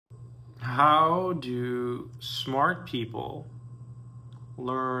How do smart people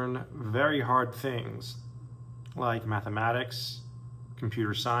learn very hard things like mathematics,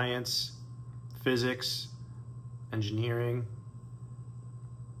 computer science, physics, engineering?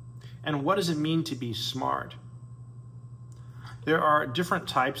 And what does it mean to be smart? There are different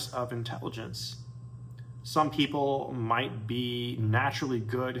types of intelligence. Some people might be naturally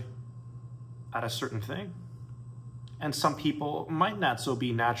good at a certain thing, and some people might not so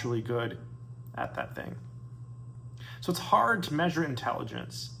be naturally good at that thing. So it's hard to measure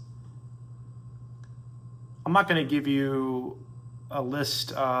intelligence. I'm not going to give you a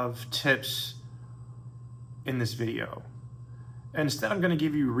list of tips in this video. Instead, I'm going to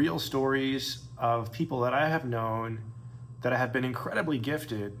give you real stories of people that I have known that have been incredibly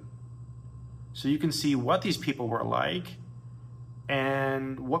gifted, so you can see what these people were like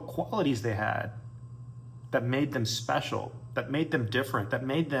and what qualities they had that made them special, that made them different, that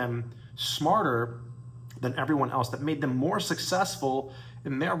made them smarter than everyone else, that made them more successful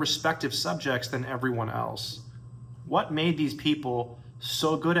in their respective subjects than everyone else. What made these people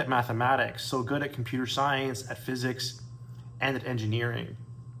so good at mathematics, so good at computer science, at physics, and at engineering?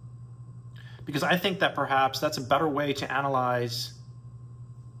 Because I think that perhaps that's a better way to analyze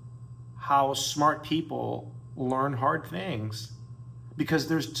how smart people learn hard things. Because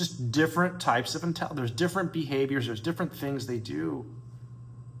there's just different types of intelligence, there's different behaviors, there's different things they do.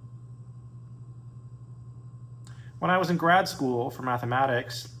 When I was in grad school for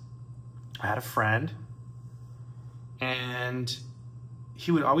mathematics, I had a friend, and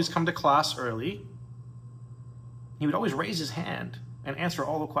he would always come to class early. He would always raise his hand and answer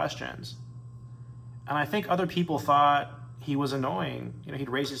all the questions. And I think other people thought he was annoying. You know, he'd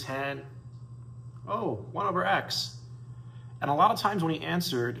raise his hand, oh, 1 over x. And a lot of times when he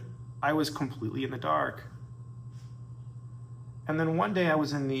answered, I was completely in the dark. And then one day I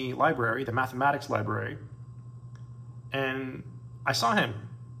was in the library, the mathematics library, and I saw him.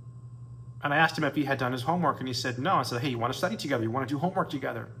 And I asked him if he had done his homework, and he said no. I said, hey, you want to study together? You want to do homework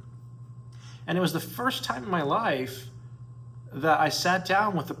together? And it was the first time in my life that I sat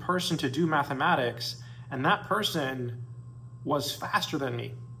down with a person to do mathematics, and that person was faster than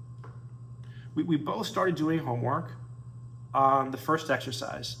me. We both started doing homework on the first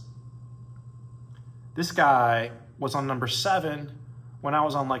exercise. This guy was on number 7 when I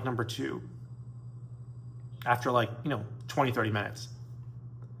was on like number 2 after 20, 30 minutes.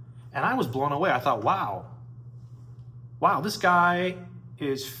 And I was blown away. I thought, wow, this guy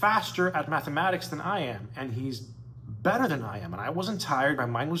is faster at mathematics than I am, and he's better than I am. And I wasn't tired, my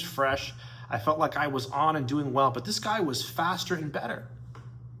mind was fresh. I felt like I was on and doing well, but this guy was faster and better.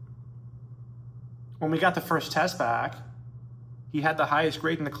 When we got the first test back, he had the highest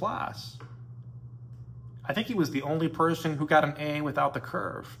grade in the class. I think he was the only person who got an A without the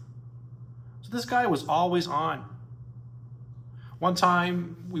curve. So this guy was always on. One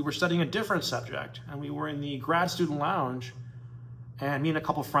time we were studying a different subject, and we were in the grad student lounge, and me and a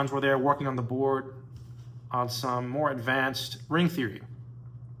couple of friends were there working on the board on some more advanced ring theory.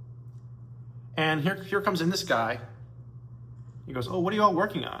 And here comes in this guy. He goes, oh, what are you all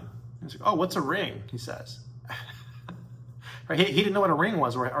working on? He's like, oh, what's a ring? He says. Right? He didn't know what a ring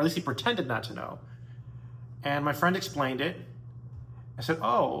was, or at least he pretended not to know. And my friend explained it. I said,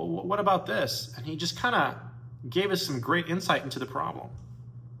 oh, what about this? And he just kind of gave us some great insight into the problem.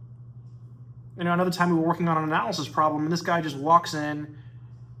 You know, another time we were working on an analysis problem, and this guy just walks in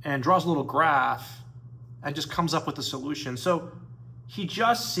and draws a little graph and just comes up with a solution. So he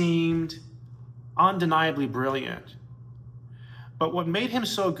just seemed undeniably brilliant. But what made him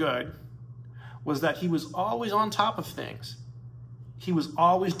so good was that he was always on top of things. He was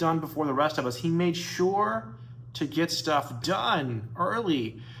always done before the rest of us. He made sure to get stuff done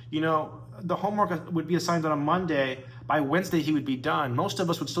early. You know, the homework would be assigned on a Monday. By Wednesday, he would be done. Most of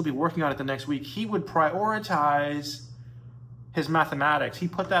us would still be working on it the next week. He would prioritize his mathematics. He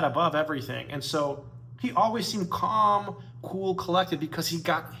put that above everything. And so he always seemed calm, cool, collected, because he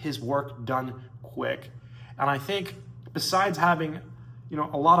got his work done quick. And I think besides having,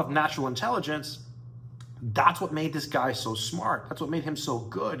 a lot of natural intelligence, that's what made this guy so smart. That's what made him so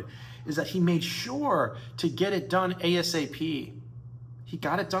good, is that he made sure to get it done ASAP. He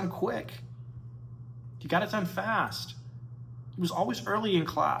got it done quick. He got it done fast. He was always early in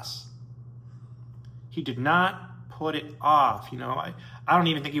class. He did not put it off. I don't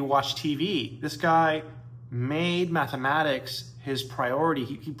even think he watched TV. This guy made mathematics his priority.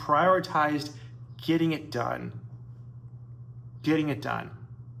 He prioritized getting it done. Getting it done.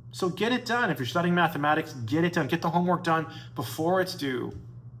 So get it done. If you're studying mathematics, get it done. Get the homework done before it's due,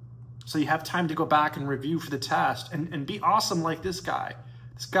 so you have time to go back and review for the test, and be awesome like this guy.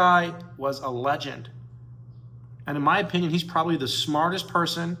 This guy was a legend. And in my opinion, he's probably the smartest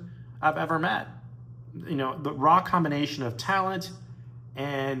person I've ever met. You know, the raw combination of talent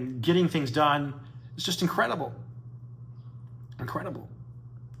and getting things done is just incredible. Incredible.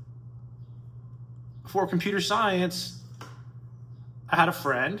 For computer science, I had a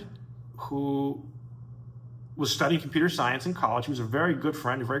friend who was studying computer science in college. He was a very good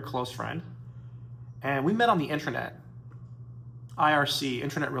friend, a very close friend. And we met on the internet, IRC,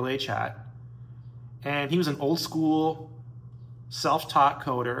 Internet Relay Chat. And he was an old school, self-taught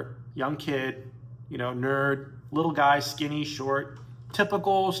coder, young kid, you know, nerd, little guy, skinny, short,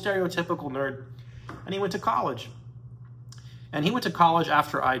 typical, stereotypical nerd. And he went to college. And he went to college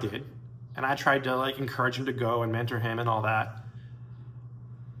after I did. And I tried to like encourage him to go and mentor him and all that.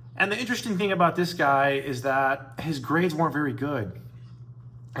 And the interesting thing about this guy is that his grades weren't very good.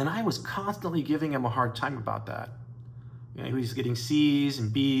 And I was constantly giving him a hard time about that. You know, he was getting C's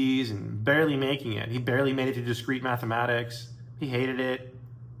and B's and barely making it. He barely made it to discrete mathematics. He hated it.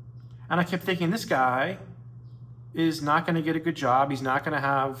 And I kept thinking, this guy is not going to get a good job. He's not going to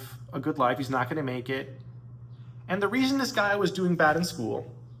have a good life. He's not going to make it. And the reason this guy was doing bad in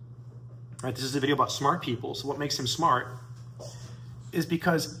school, right, this is a video about smart people, so what makes him smart, is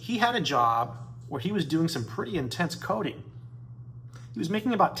because he had a job where he was doing some pretty intense coding. He was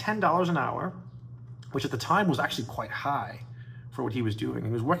making about $10 an hour, which at the time was actually quite high for what he was doing.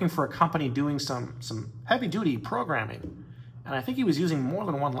 He was working for a company doing some heavy-duty programming, and I think he was using more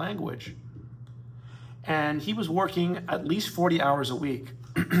than one language. And he was working at least 40 hours a week,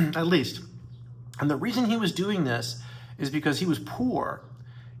 at least. And the reason he was doing this is because he was poor.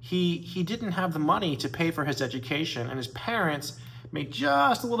 He didn't have the money to pay for his education, and his parents made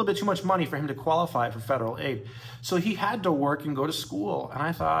just a little bit too much money for him to qualify for federal aid. So he had to work and go to school. And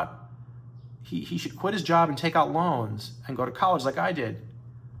I thought he should quit his job and take out loans and go to college like I did.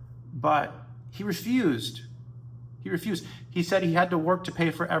 But he refused. He refused. He said he had to work to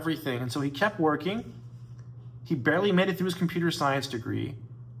pay for everything. And so he kept working. He barely made it through his computer science degree.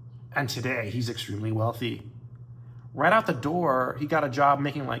 And today he's extremely wealthy. Right out the door, he got a job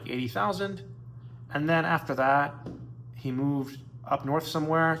making like $80,000. And then after that, he moved up north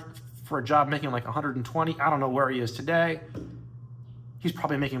somewhere for a job making like 120. I don't know where he is today. He's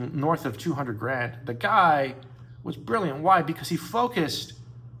probably making north of 200 grand. The guy was brilliant. Why? Because he focused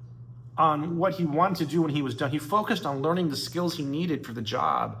on what he wanted to do when he was done. He focused on learning the skills he needed for the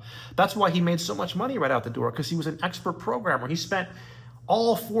job. That's why he made so much money right out the door, because he was an expert programmer. He spent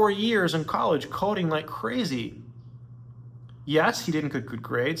all 4 years in college coding like crazy. Yes, he didn't get good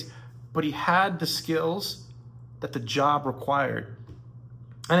grades, but he had the skills that the job required.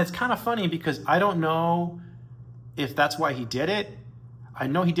 And it's kind of funny because I don't know if that's why he did it. I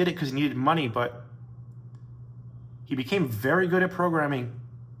know he did it because he needed money, but he became very good at programming.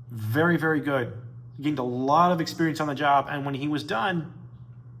 Very, very good. He gained a lot of experience on the job, and when he was done,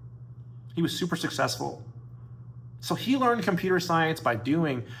 he was super successful. So he learned computer science by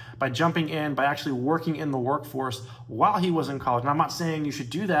jumping in, by actually working in the workforce while he was in college. And I'm not saying you should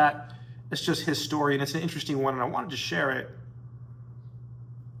do that. It's just his story, and it's an interesting one, and I wanted to share it.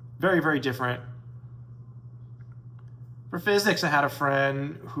 Very, very different. For physics, I had a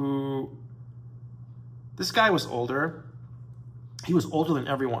friend who, this guy was older. He was older than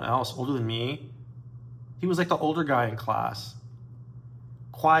everyone else, older than me. He was like the older guy in class.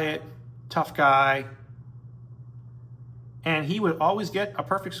 Quiet, tough guy. And he would always get a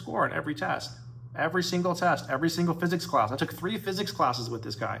perfect score on every test. Every single test, every single physics class. I took 3 physics classes with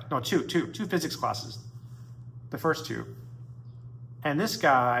this guy. No, two physics classes. The first 2. And this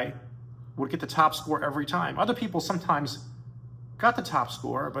guy would get the top score every time. Other people sometimes got the top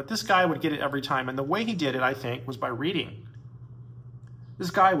score, but this guy would get it every time. And the way he did it, I think, was by reading. This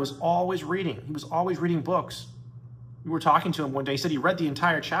guy was always reading. He was always reading books. We were talking to him one day. He said he read the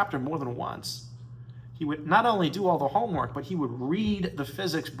entire chapter more than once. He would not only do all the homework, but he would read the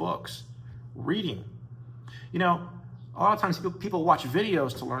physics books. Reading. You know, a lot of times people watch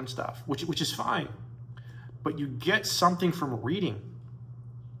videos to learn stuff, which is fine. But you get something from reading.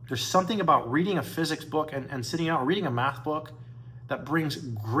 There's something about reading a physics book and sitting out reading a math book that brings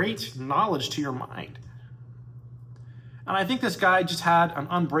great knowledge to your mind. And I think this guy just had an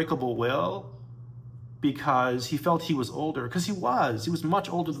unbreakable will because he felt he was older. Because he was much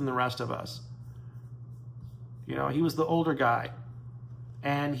older than the rest of us. You know, he was the older guy.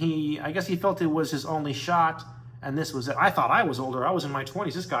 And I guess he felt it was his only shot, and this was it. I thought I was older. I was in my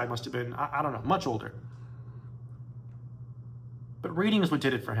 20s. This guy must have been, I don't know, much older. But reading is what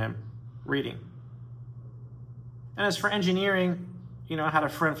did it for him. Reading. And as for engineering, you know, I had a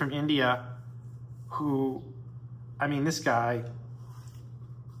friend from India who, I mean, this guy,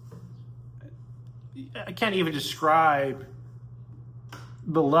 I can't even describe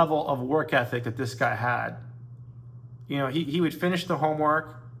the level of work ethic that this guy had. You know, he would finish the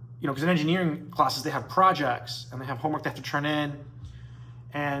homework, you know, because in engineering classes, they have projects and they have homework they have to turn in.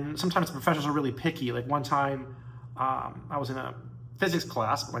 And sometimes the professors are really picky. Like one time, I was in a physics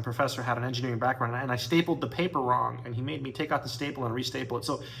class, but my professor had an engineering background, and I stapled the paper wrong, and he made me take out the staple and restaple it.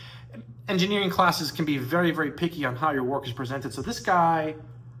 So engineering classes can be very, very picky on how your work is presented. So this guy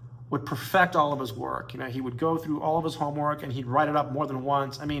would perfect all of his work. You know, he would go through all of his homework and he'd write it up more than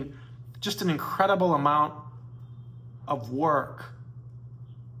once. I mean, just an incredible amount of work.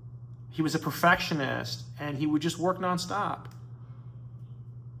 He was a perfectionist and he would just work nonstop.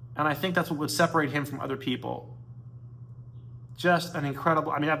 And I think that's what would separate him from other people. Just an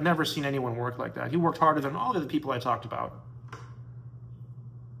incredible, I mean, I've never seen anyone work like that. He worked harder than all the other people I talked about.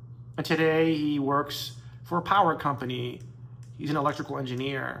 And today he works for a power company. He's an electrical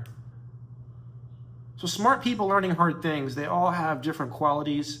engineer. So smart people learning hard things, they all have different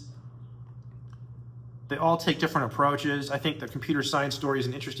qualities. They all take different approaches. I think the computer science story is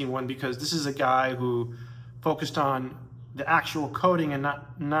an interesting one because this is a guy who focused on the actual coding and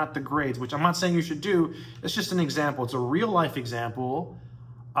not the grades, which I'm not saying you should do. It's just an example. It's a real life example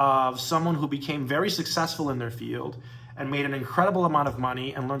of someone who became very successful in their field and made an incredible amount of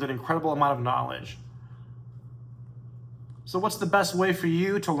money and learned an incredible amount of knowledge. So what's the best way for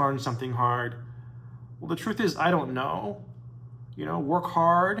you to learn something hard? Well, the truth is, I don't know. You know, work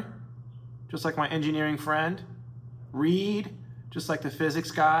hard, just like my engineering friend. Read, just like the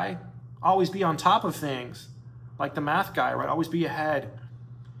physics guy. Always be on top of things, like the math guy, right? Always be ahead.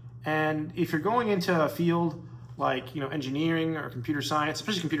 And if you're going into a field like, you know, engineering or computer science,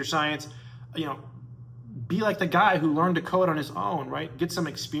 especially computer science, you know, be like the guy who learned to code on his own, right? Get some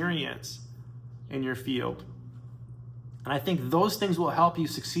experience in your field. And I think those things will help you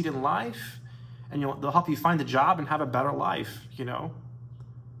succeed in life, and they'll help you find a job and have a better life, you know?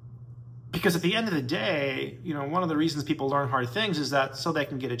 Because at the end of the day, you know, one of the reasons people learn hard things is that so they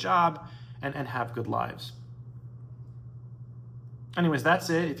can get a job and have good lives. Anyways, that's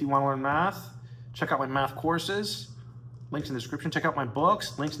it. If you want to learn math, check out my math courses. Links in the description. Check out my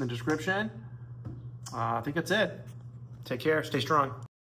books. Links in the description. I think that's it. Take care. Stay strong.